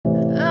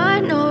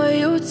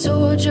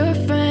told your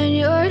friend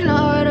you're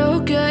not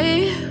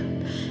okay?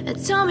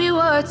 And tell me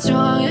what's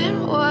wrong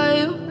and why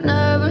you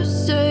never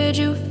said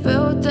you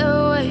felt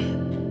that way.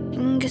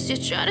 And guess you're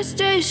trying to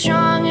stay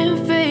strong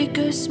and fake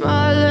a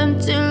smile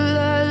until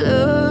I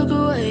look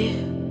away.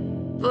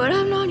 But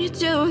I've known you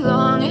too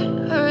long,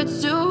 it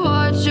hurts to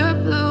watch your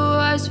blue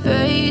eyes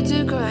fade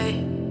to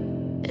gray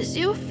as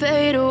you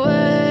fade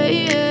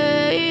away,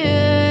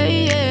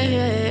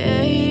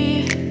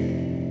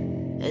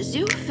 as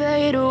you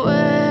fade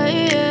away.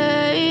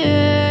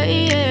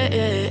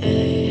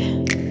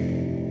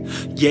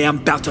 Yeah, I'm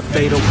about to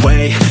fade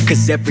away,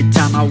 cause every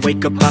time I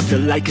wake up I feel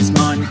like it's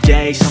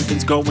Monday.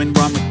 Something's going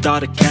wrong with all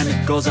the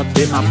chemicals up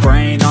in my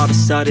brain. All of a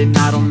sudden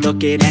I don't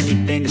look at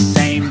anything the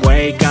same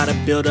way. Gotta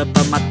build up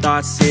of my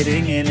thoughts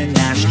sitting in an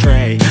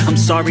ashtray. I'm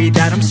sorry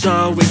that I'm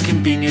so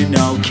inconvenient,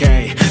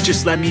 okay?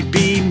 Just let me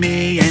be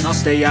me and I'll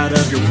stay out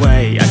of your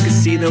way. I can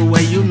see the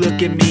way you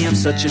look at me, I'm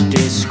such a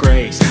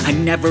disgrace. I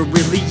never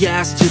really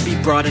asked to be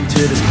brought into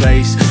this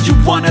place. You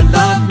wanna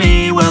love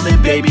me? Well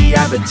then baby,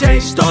 have a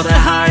taste. All the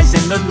highs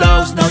and the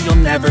lows, no, you'll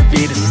never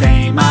be the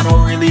same. I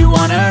don't really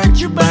wanna hurt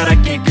you, but I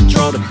can't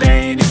control the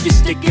pain. If you're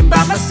sticking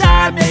by my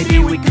side, maybe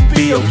we could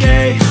be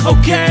okay.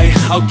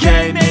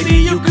 Okay, maybe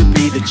you could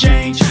be the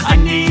change I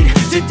need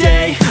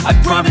today. I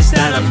promise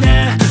that I've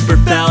never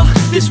felt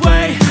this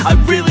way. I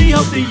really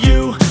hope that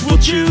you will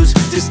choose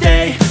to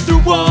stay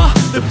through all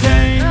the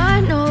pain.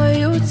 I know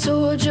you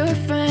told your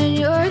friend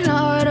you're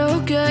not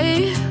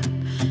okay.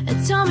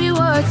 And tell me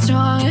what's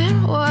wrong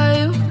and why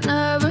you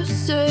never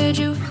said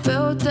you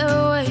felt that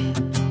way.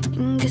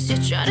 Guess you're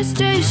trying to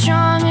stay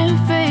strong and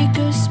fake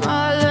a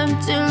smile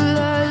until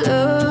I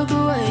look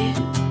away.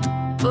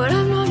 But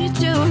I've known you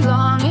too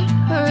long, it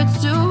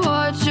hurts to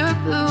watch your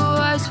blue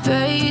eyes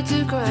fade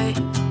to gray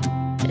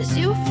as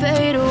you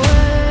fade away,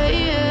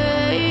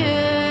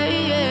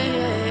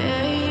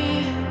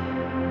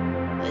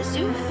 as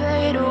you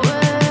fade away,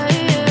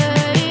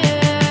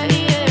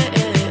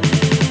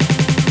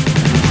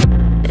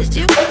 as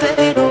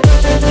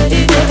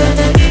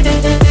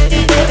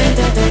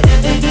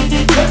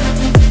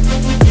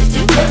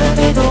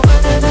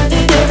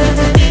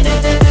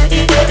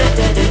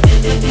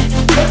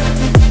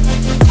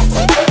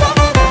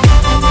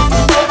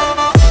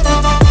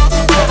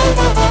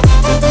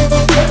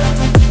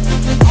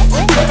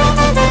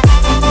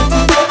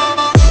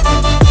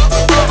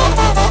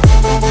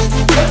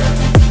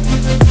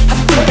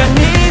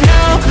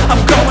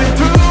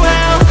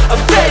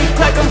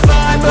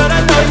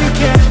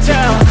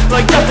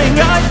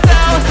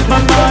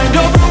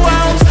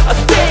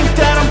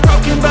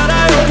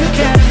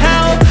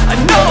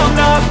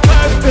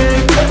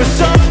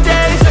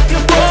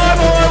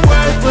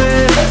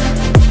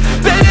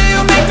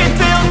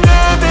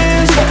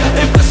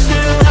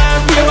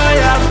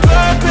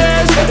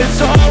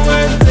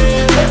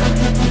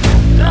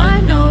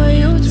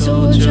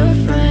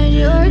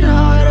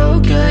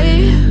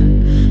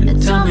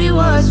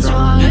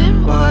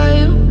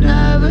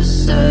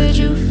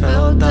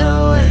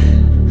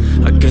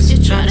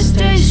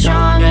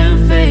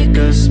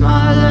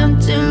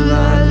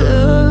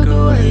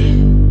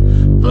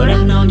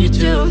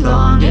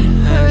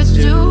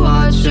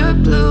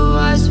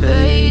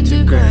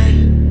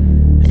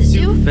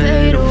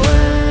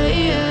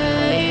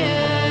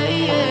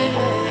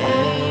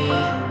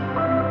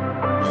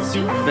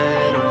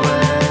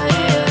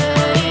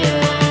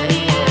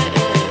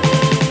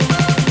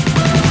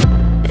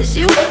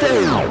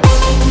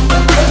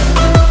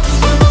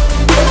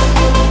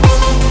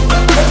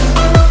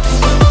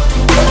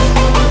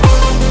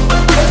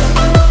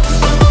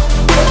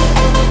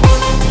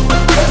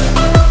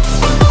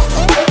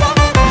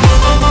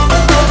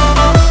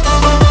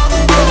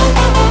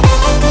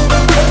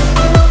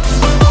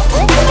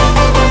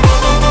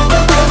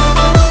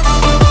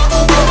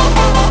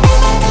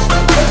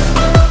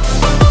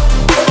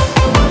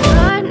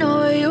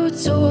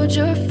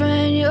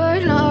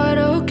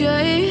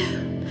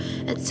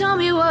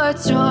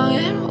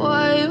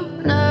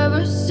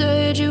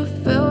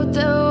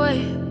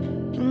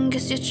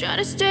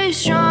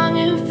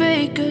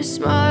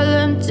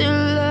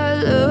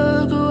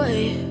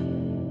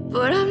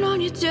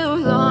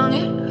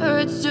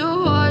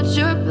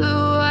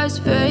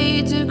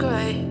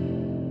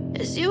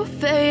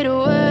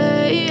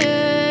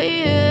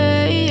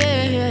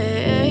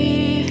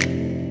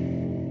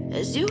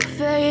you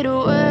fade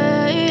away.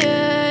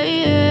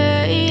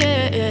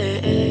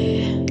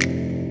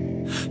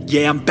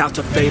 Yeah, I'm about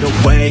to fade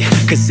away,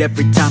 cause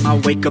every time I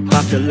wake up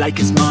I feel like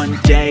it's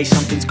Monday.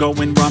 Something's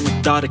going wrong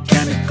with all the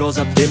chemicals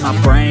up in my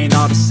brain.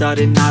 All of a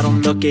sudden I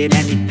don't look at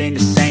anything the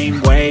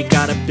same way. way.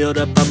 Got a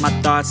buildup of my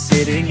thoughts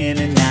sitting in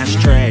an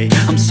ashtray.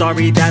 I'm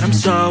sorry that I'm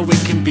so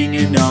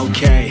inconvenient,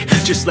 okay.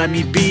 Just let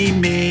me be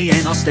me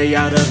and I'll stay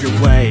out of your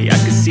way. I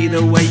can see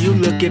the way you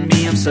look at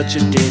me, I'm such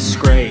a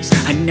disgrace.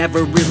 I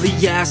never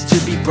really asked to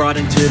be brought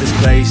into this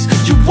place.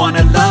 You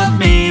wanna love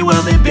me?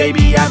 Well then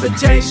baby, have a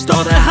taste.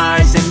 All the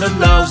highs and the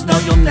lows, no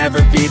you'll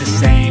never be the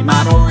same.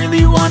 I don't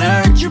really wanna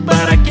hurt you,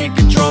 but I can't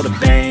control the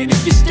pain.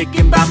 If you're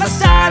sticking by my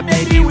side,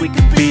 maybe we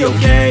could be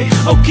okay.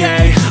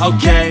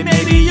 Okay,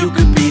 maybe you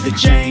could be the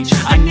change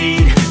I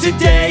need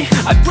today.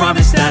 I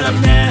promise that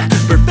I've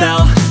never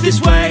felt this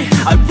way.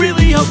 I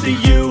really hope that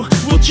you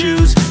will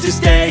choose to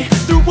stay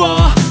through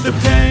all the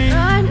pain.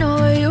 I know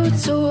you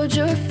told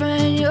your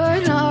friend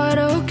you're not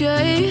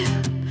okay,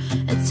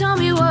 and tell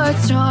me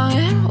what's wrong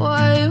and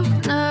why you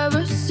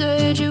never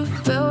said you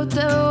felt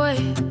that way.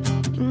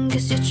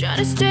 Guess you're trying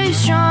to stay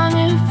strong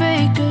and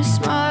fake a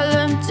smile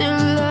until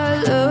I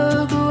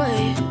look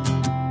away.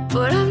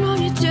 But I've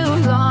known you too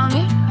long,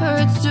 it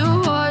hurts to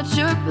watch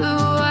your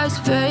blue eyes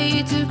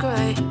fade to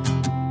gray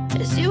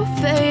as you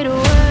fade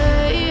away.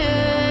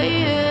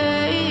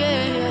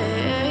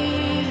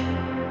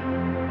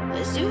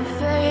 As you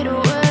fade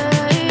away.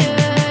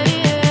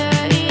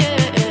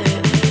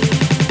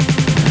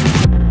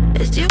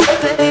 As you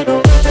fade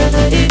away.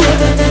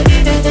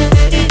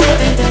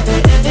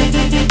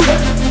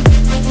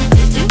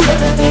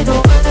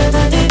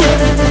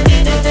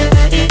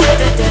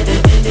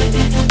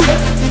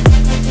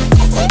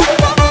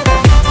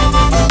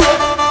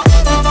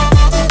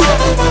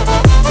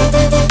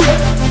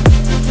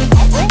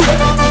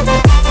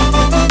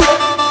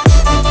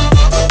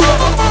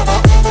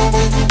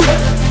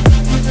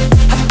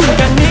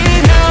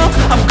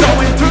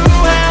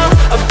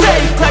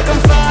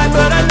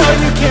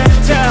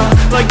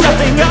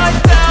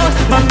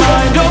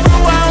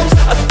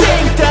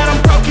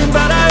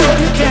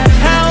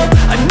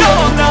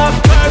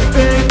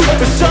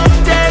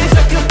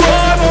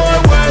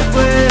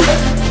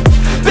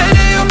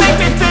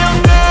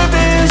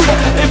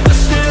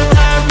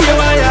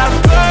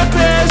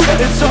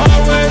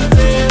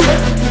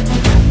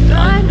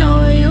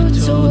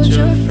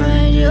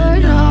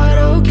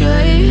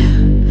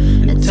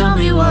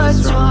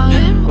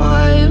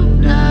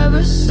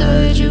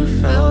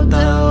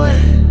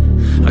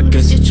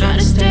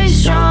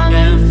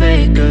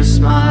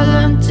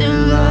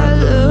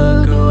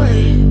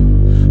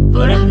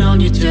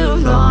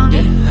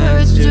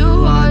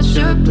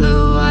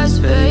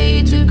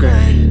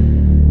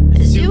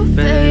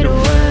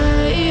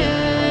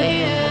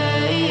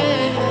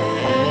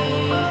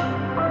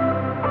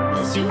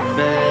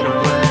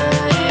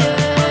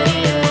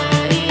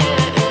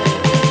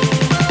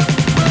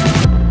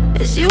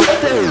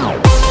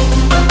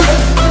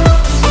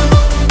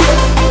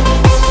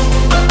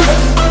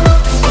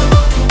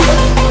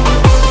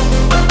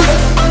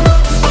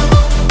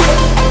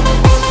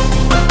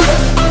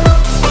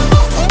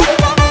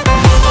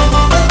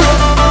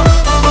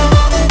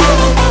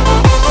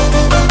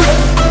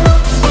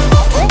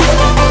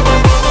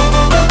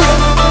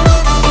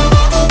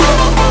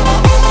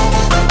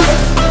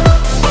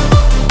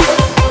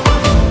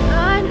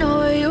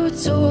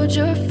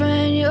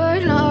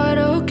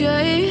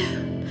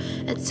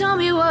 Tell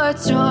me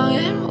what's wrong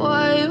and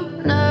why you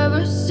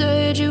never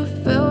said you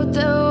felt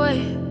that way.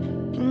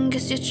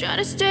 Guess you're trying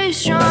to stay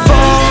strong.